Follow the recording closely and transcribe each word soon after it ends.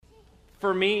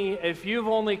for me, if you've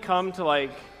only come to like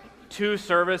 2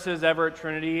 services ever at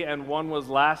Trinity, and one was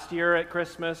last year at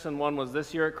Christmas and one was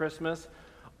this year at Christmas,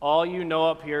 all you know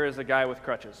up here is a guy with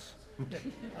crutches.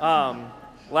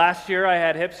 Last year I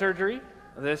had hip surgery.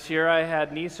 This year I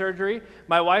had knee surgery.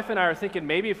 My wife and I are thinking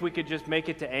maybe if we could just make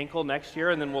it to ankle next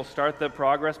year and then we'll start the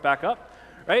progress back up,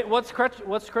 right? What's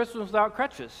Christmas without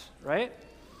crutches, right?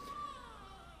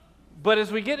 But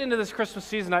as we get into this Christmas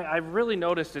season, I've really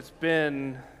noticed it's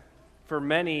been, for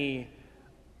many,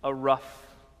 a rough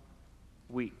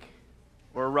week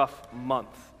or a rough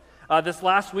month. This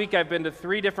last week I've been to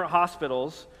 3 different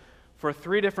hospitals for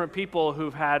 3 different people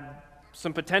who've had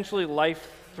some potentially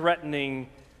life-threatening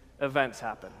events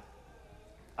happen.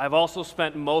 I've also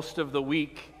spent most of the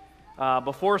week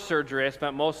before surgery. I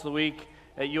spent most of the week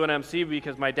at UNMC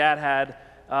because my dad had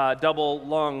a double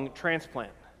lung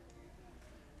transplant.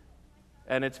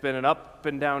 And it's been an up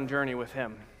and down journey with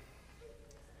him.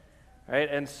 Right?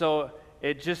 And so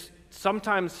it just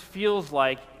sometimes feels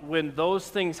like when those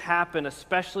things happen,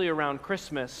 especially around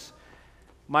Christmas,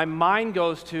 my mind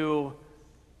goes to,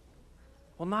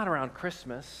 well, not around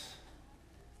Christmas.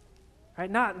 Right?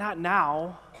 Not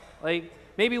now. Like,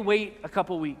 maybe wait a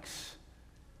couple weeks.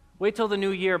 Wait till the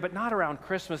new year, but not around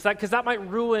Christmas. Because that might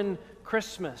ruin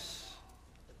Christmas.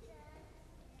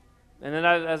 And then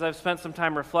as I've spent some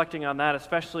time reflecting on that,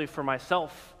 especially for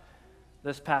myself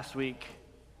this past week,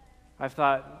 I've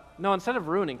thought, no, instead of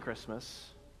ruining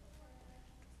Christmas,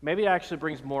 maybe it actually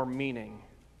brings more meaning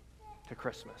to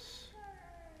Christmas.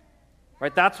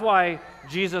 Right? That's why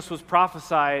Jesus was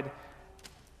prophesied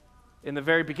in the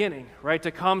very beginning, right? To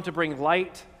come to bring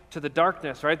light to the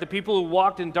darkness, right? The people who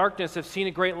walked in darkness have seen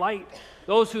a great light.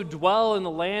 Those who dwell in the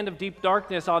land of deep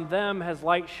darkness, on them has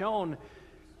light shone.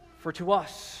 For to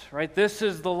us, right, this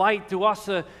is the light. To us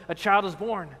a child is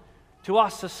born. To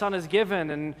us a son is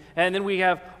given. And then we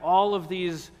have all of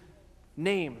these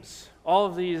names, all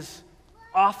of these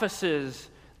offices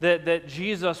that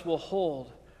Jesus will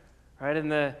hold, right?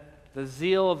 And the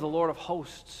zeal of the Lord of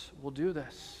hosts will do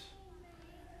this.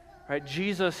 Right?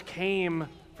 Jesus came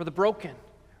for the broken.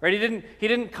 Right? He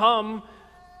didn't come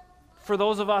for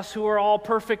those of us who are all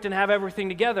perfect and have everything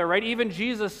together, right? Even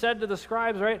Jesus said to the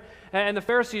scribes, right, and the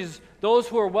Pharisees, those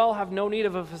who are well have no need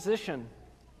of a physician.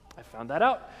 I found that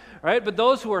out, right? But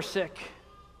those who are sick,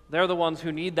 they're the ones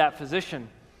who need that physician.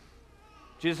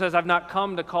 Jesus says, I've not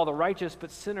come to call the righteous,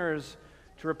 but sinners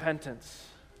to repentance.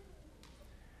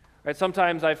 Right?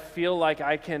 Sometimes I feel like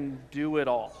I can do it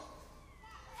all.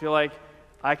 I feel like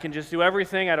I can just do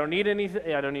everything. I don't need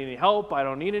anything. I don't need any help. I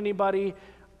don't need anybody.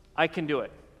 I can do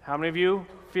it. How many of you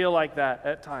feel like that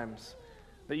at times?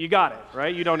 That you got it,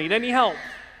 right? You don't need any help.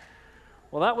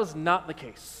 Well, that was not the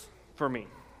case for me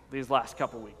these last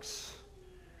couple weeks.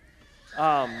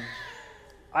 I've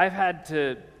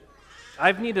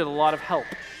needed a lot of help.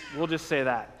 We'll just say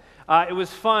that. It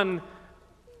was fun,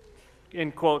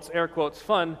 in quotes, air quotes,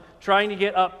 fun, trying to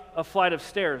get up a flight of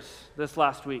stairs this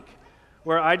last week,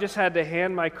 where I just had to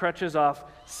hand my crutches off,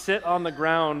 sit on the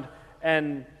ground,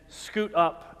 and scoot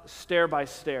up stair by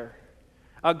stair.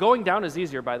 Going down is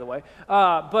easier, by the way.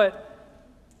 But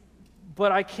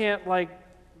I can't,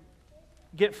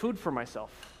 get food for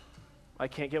myself. I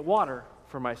can't get water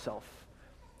for myself.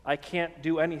 I can't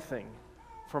do anything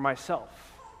for myself.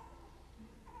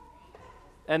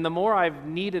 And the more I've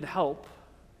needed help,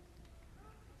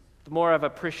 the more I've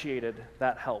appreciated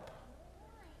that help.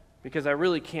 Because I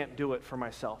really can't do it for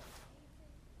myself.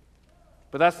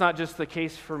 But that's not just the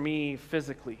case for me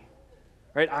physically.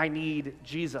 Right? I need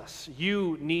Jesus.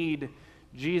 You need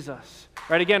Jesus.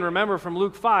 Right? Again, remember from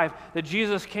Luke 5 that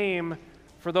Jesus came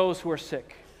for those who are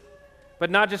sick. But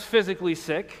not just physically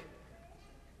sick.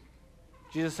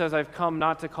 Jesus says, I've come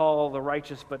not to call the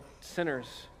righteous, but sinners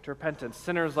to repentance.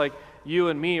 Sinners like you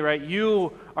and me, right?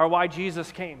 You are why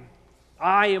Jesus came.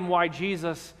 I am why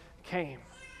Jesus came.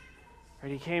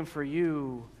 Right? He came for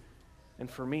you and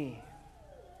for me.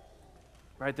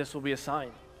 Right? This will be a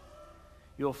sign.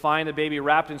 You'll find a baby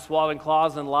wrapped in swaddling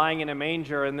cloths and lying in a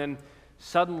manger, and then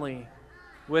suddenly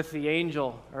with the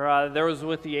angel, there was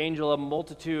with the angel a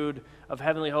multitude of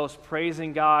heavenly hosts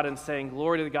praising God and saying,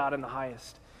 glory to God in the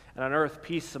highest, and on earth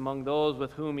peace among those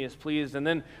with whom he is pleased. And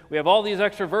then we have all these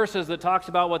extra verses that talks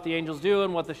about what the angels do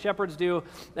and what the shepherds do.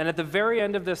 And at the very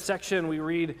end of this section, we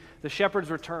read, the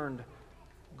shepherds returned,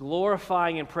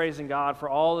 glorifying and praising God for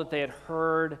all that they had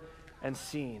heard and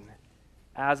seen,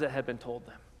 as it had been told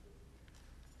them.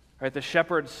 Right, the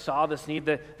shepherds saw this need.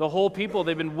 The whole people,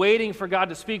 they've been waiting for God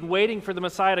to speak, waiting for the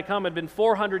Messiah to come. It had been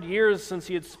 400 years since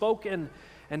he had spoken,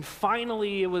 and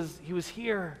finally he was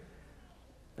here.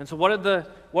 And so what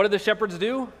did the shepherds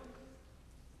do?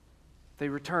 They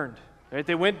returned. Right?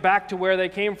 They went back to where they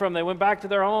came from. They went back to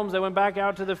their homes. They went back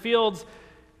out to the fields,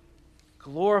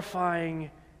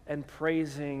 glorifying and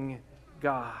praising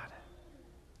God.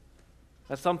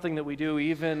 That's something that we do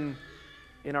even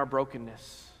in our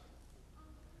brokenness.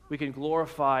 We can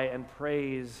glorify and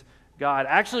praise God.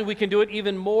 Actually, we can do it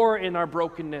even more in our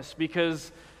brokenness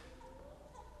because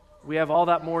we have all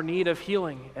that more need of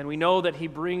healing, and we know that He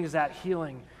brings that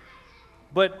healing.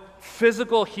 But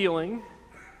physical healing,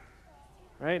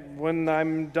 right, when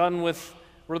I'm done with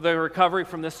the recovery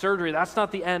from this surgery, that's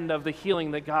not the end of the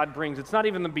healing that God brings. It's not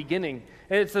even the beginning.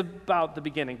 It's about the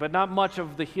beginning, but not much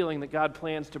of the healing that God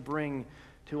plans to bring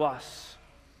to us.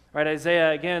 Right,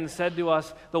 Isaiah again said to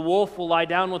us, the wolf will lie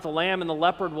down with the lamb, and the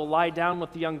leopard will lie down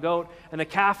with the young goat, and the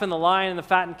calf and the lion and the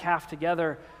fattened calf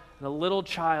together, and the little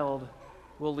child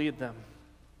will lead them.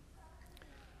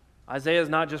 Isaiah is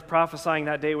not just prophesying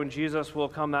that day when Jesus will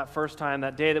come that first time,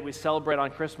 that day that we celebrate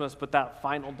on Christmas, but that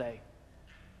final day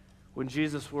when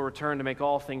Jesus will return to make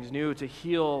all things new, to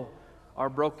heal our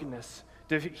brokenness,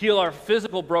 to heal our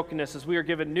physical brokenness as we are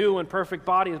given new and perfect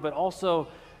bodies, but also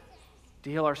to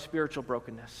heal our spiritual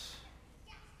brokenness,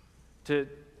 to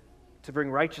bring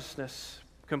righteousness,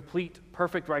 complete,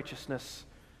 perfect righteousness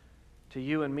to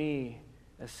you and me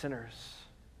as sinners.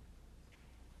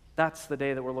 That's the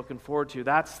day that we're looking forward to.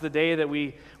 That's the day that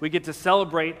we get to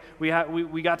celebrate. We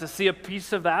got to see a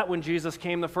piece of that when Jesus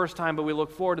came the first time, but we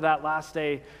look forward to that last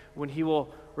day when He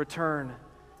will return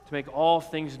to make all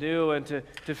things new and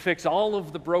to fix all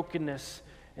of the brokenness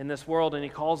in this world. And He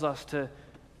calls us to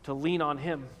lean on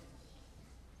Him.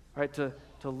 Right, to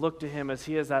look to Him as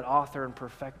He is that author and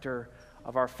perfecter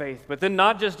of our faith. But then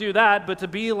not just do that, but to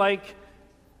be like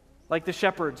the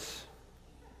shepherds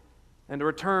and to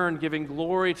return giving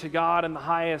glory to God in the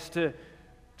highest, to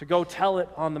go tell it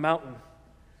on the mountain.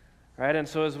 Right, and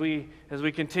so as we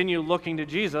continue looking to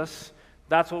Jesus,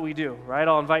 that's what we do. Right,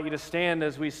 I'll invite you to stand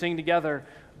as we sing together,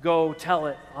 Go Tell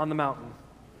It on the Mountain.